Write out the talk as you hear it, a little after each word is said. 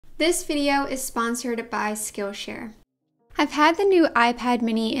This video is sponsored by Skillshare. I've had the new iPad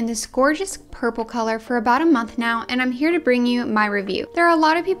mini in this gorgeous purple color for about a month now, and I'm here to bring you my review. There are a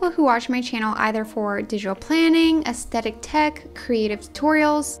lot of people who watch my channel either for digital planning, aesthetic tech, creative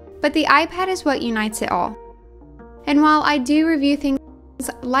tutorials, but the iPad is what unites it all. And while I do review things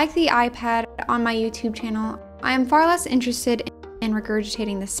like the iPad on my YouTube channel, I am far less interested in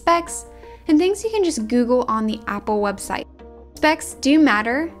regurgitating the specs and things you can just Google on the Apple website. Specs do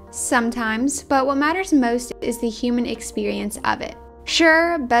matter sometimes, but what matters most is the human experience of it.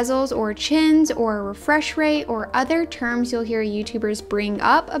 Sure, bezels or chins or refresh rate or other terms you'll hear YouTubers bring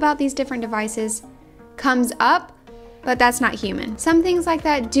up about these different devices comes up, but that's not human. Some things like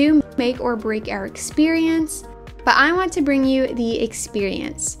that do make or break our experience, but I want to bring you the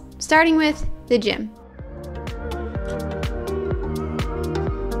experience, starting with the gym.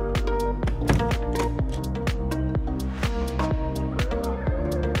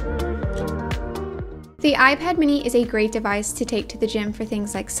 The iPad mini is a great device to take to the gym for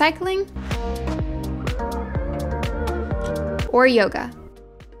things like cycling or yoga.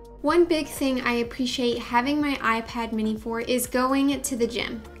 One big thing I appreciate having my iPad mini for is going to the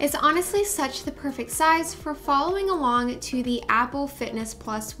gym. It's honestly such the perfect size for following along to the Apple Fitness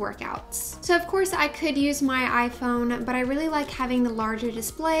Plus workouts. So of course I could use my iPhone, but I really like having the larger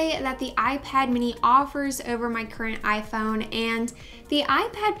display that the iPad mini offers over my current iPhone, and the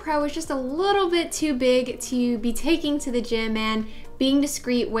iPad Pro is just a little bit too big to be taking to the gym and being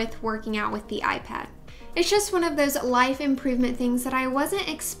discreet with working out with the iPad. It's just one of those life improvement things that I wasn't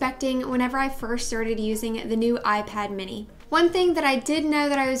expecting whenever I first started using the new iPad mini. One thing that I did know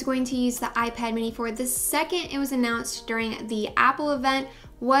that I was going to use the iPad mini for the second it was announced during the Apple event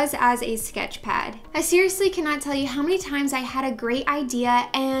was as a sketch pad. I seriously cannot tell you how many times I had a great idea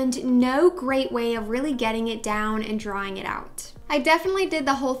and no great way of really getting it down and drawing it out. I definitely did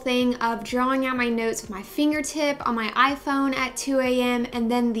the whole thing of drawing out my notes with my fingertip on my iPhone at 2 a.m. and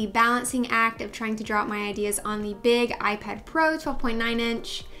then the balancing act of trying to draw out my ideas on the big iPad Pro 12.9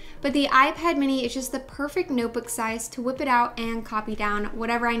 inch. But the iPad mini is just the perfect notebook size to whip it out and copy down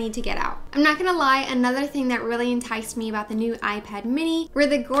whatever I need to get out. I'm not gonna lie, another thing that really enticed me about the new iPad mini were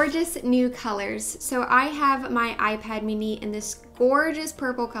the gorgeous new colors. So I have my iPad mini in this gorgeous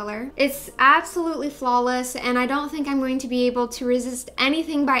purple color. It's absolutely flawless, and I don't think I'm going to be able to resist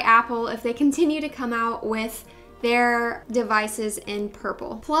anything by Apple if they continue to come out with their devices in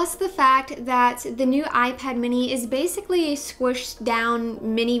purple. Plus the fact that the new iPad mini is basically a squished down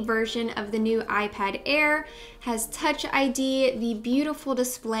mini version of the new iPad Air, has Touch ID, the beautiful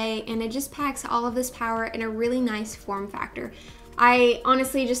display, and it just packs all of this power in a really nice form factor. I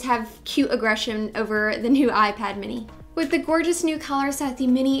honestly just have cute aggression over the new iPad mini. With the gorgeous new colors that the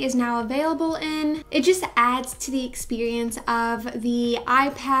mini is now available in, it just adds to the experience of the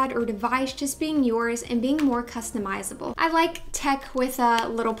iPad or device just being yours and being more customizable. I like tech with a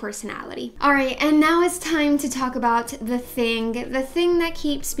little personality. All right, and now it's time to talk about the thing that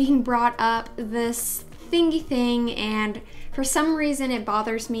keeps being brought up, this thingy thing, and for some reason it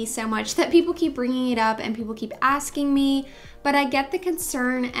bothers me so much that people keep bringing it up and people keep asking me, but I get the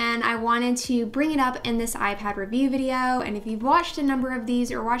concern and I wanted to bring it up in this iPad review video. And if you've watched a number of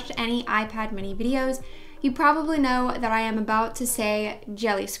these or watched any iPad mini videos, you probably know that I am about to say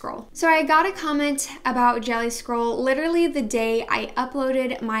Jelly Scroll. So I got a comment about Jelly Scroll literally the day I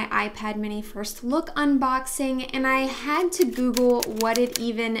uploaded my iPad mini first look unboxing, and I had to Google what it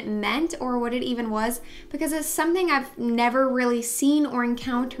even meant or what it even was, because it's something I've never really seen or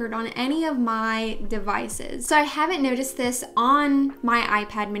encountered on any of my devices. So I haven't noticed this on my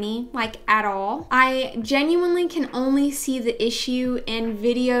iPad mini, like at all. I genuinely can only see the issue in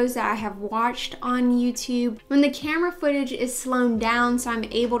videos that I have watched on YouTube when the camera footage is slowed down, so I'm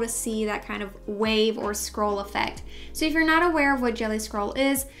able to see that kind of wave or scroll effect. So if you're not aware of what Jelly Scroll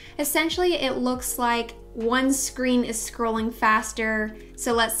is, essentially it looks like one screen is scrolling faster.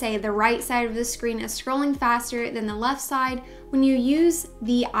 So let's say the right side of the screen is scrolling faster than the left side when you use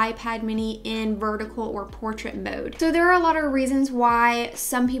the iPad mini in vertical or portrait mode. So there are a lot of reasons why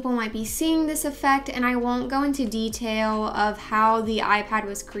some people might be seeing this effect, and I won't go into detail of how the iPad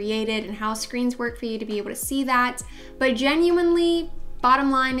was created and how screens work for you to be able to see that. But genuinely,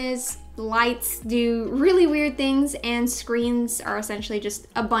 bottom line is, lights do really weird things and screens are essentially just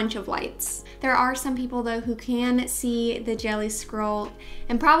a bunch of lights. There are some people though who can see the Jelly Scroll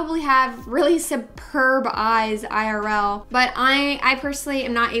and probably have really superb eyes IRL, but I personally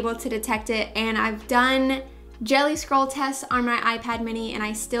am not able to detect it, and I've done Jelly Scroll tests on my iPad mini and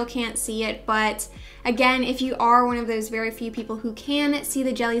I still can't see it. But again, if you are one of those very few people who can see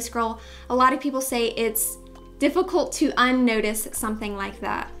the Jelly Scroll, a lot of people say it's difficult to unnotice something like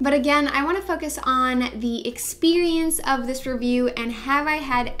that. But again, I want to focus on the experience of this review and have I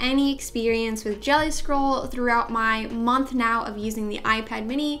had any experience with Jelly Scroll throughout my month now of using the iPad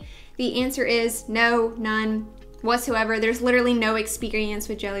mini? The answer is no, none whatsoever. There's literally no experience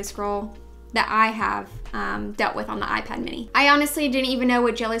with Jelly Scroll that I have dealt with on the iPad mini. I honestly didn't even know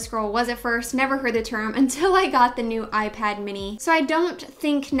what Jelly Scroll was at first, never heard the term until I got the new iPad mini. So I don't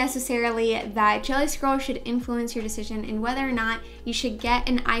think necessarily that Jelly Scroll should influence your decision in whether or not you should get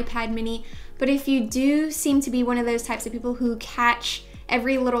an iPad mini, but if you do seem to be one of those types of people who catch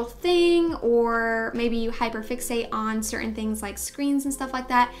every little thing, or maybe you hyperfixate on certain things like screens and stuff like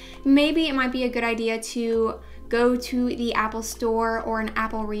that, maybe it might be a good idea to go to the Apple Store or an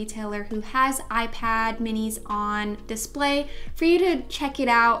Apple retailer who has iPad minis on display for you to check it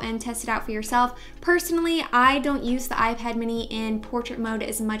out and test it out for yourself. Personally, I don't use the iPad mini in portrait mode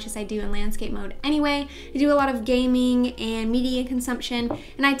as much as I do in landscape mode anyway. I do a lot of gaming and media consumption,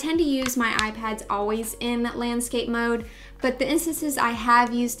 and I tend to use my iPads always in landscape mode, but the instances I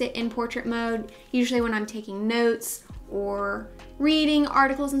have used it in portrait mode, usually when I'm taking notes or reading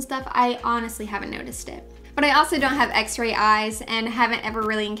articles and stuff, I honestly haven't noticed it. But I also don't have X-ray eyes and haven't ever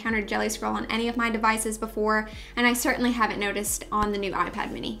really encountered Jelly Scroll on any of my devices before, and I certainly haven't noticed on the new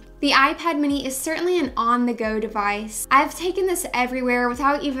iPad mini. The iPad mini is certainly an on-the-go device. I've taken this everywhere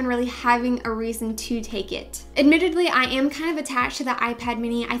without even really having a reason to take it. Admittedly, I am kind of attached to the iPad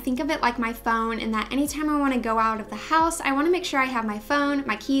mini. I think of it like my phone in that anytime I want to go out of the house, I want to make sure I have my phone,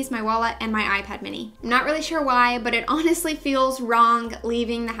 my keys, my wallet, and my iPad mini. I'm not really sure why, but it honestly feels wrong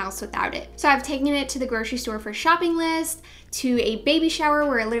leaving the house without it. So I've taken it to the grocery store for a shopping list, to a baby shower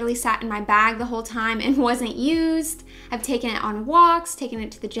where it literally sat in my bag the whole time and wasn't used. I've taken it on walks, taken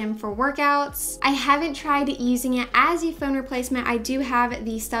it to the gym for workouts. I haven't tried using it as a phone replacement. I do have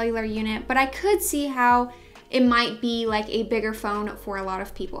the cellular unit, but I could see how it might be like a bigger phone for a lot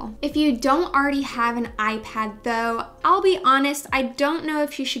of people. If you don't already have an iPad though, I'll be honest, I don't know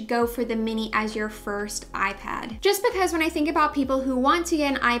if you should go for the mini as your first iPad. Just because when I think about people who want to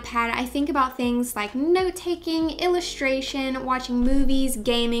get an iPad, I think about things like note-taking, illustration, watching movies,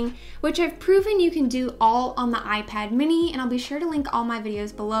 gaming, which I've proven you can do all on the iPad mini, and I'll be sure to link all my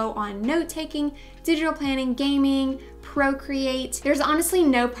videos below on note-taking, digital planning, gaming, Procreate. There's honestly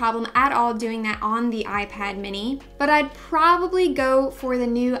no problem at all doing that on the iPad mini, but I'd probably go for the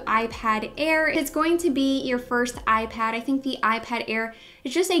new iPad Air. It's going to be your first iPad. I think the iPad Air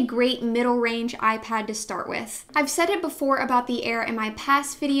is just a great middle range iPad to start with. I've said it before about the Air in my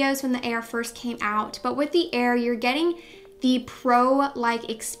past videos when the Air first came out, but with the Air, you're getting the Pro-like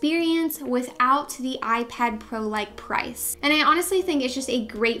experience without the iPad Pro-like price. And I honestly think it's just a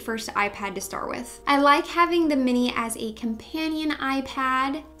great first iPad to start with. I like having the mini as a companion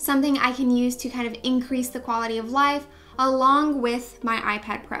iPad, something I can use to kind of increase the quality of life along with my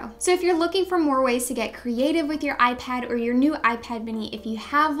iPad Pro. So if you're looking for more ways to get creative with your iPad or your new iPad mini if you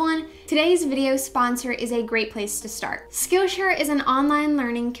have one, today's video sponsor is a great place to start. Skillshare is an online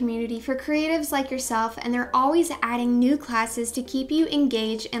learning community for creatives like yourself, and they're always adding new classes to keep you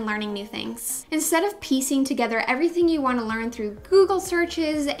engaged and learning new things. Instead of piecing together everything you want to learn through Google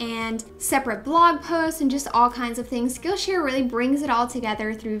searches and separate blog posts and just all kinds of things, Skillshare really brings it all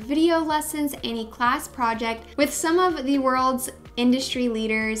together through video lessons and a class project with some of the world's industry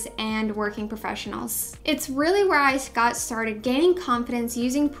leaders and working professionals. It's really where I got started gaining confidence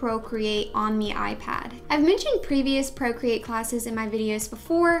using Procreate on the iPad. I've mentioned previous Procreate classes in my videos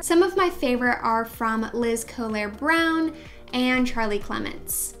before. Some of my favorite are from Liz Collier-Brown and Charlie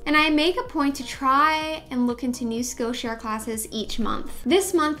Clements. And I make a point to try and look into new Skillshare classes each month.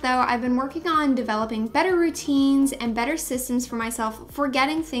 This month though, I've been working on developing better routines and better systems for myself for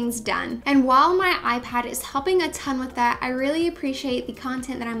getting things done. And while my iPad is helping a ton with that, I really appreciate the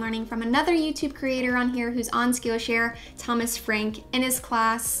content that I'm learning from another YouTube creator on here who's on Skillshare, Thomas Frank, in his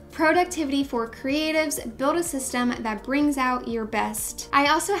class, Productivity for Creatives, Build a System that Brings Out Your Best. I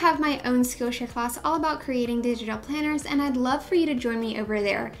also have my own Skillshare class all about creating digital planners, and I'd love for you to join me over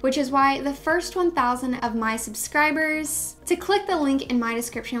there, which is why the first 1,000 of my subscribers to click the link in my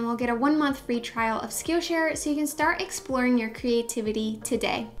description will get a 1-month free trial of Skillshare so you can start exploring your creativity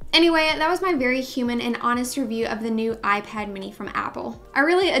today. Anyway, that was my very human and honest review of the new iPad mini from Apple. I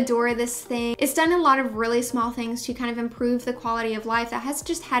really adore this thing. It's done a lot of really small things to kind of improve the quality of life that has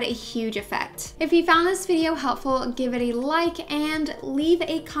just had a huge effect. If you found this video helpful, give it a like and leave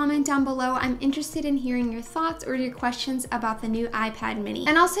a comment down below. I'm interested in hearing your thoughts or your questions about the new iPad mini.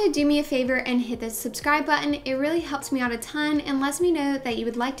 And also do me a favor and hit the subscribe button. It really helps me out a ton and lets me know that you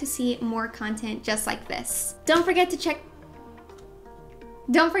would like to see more content just like this. Don't forget to check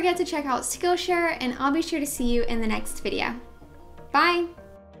Don't forget to check out Skillshare, and I'll be sure to see you in the next video. Bye!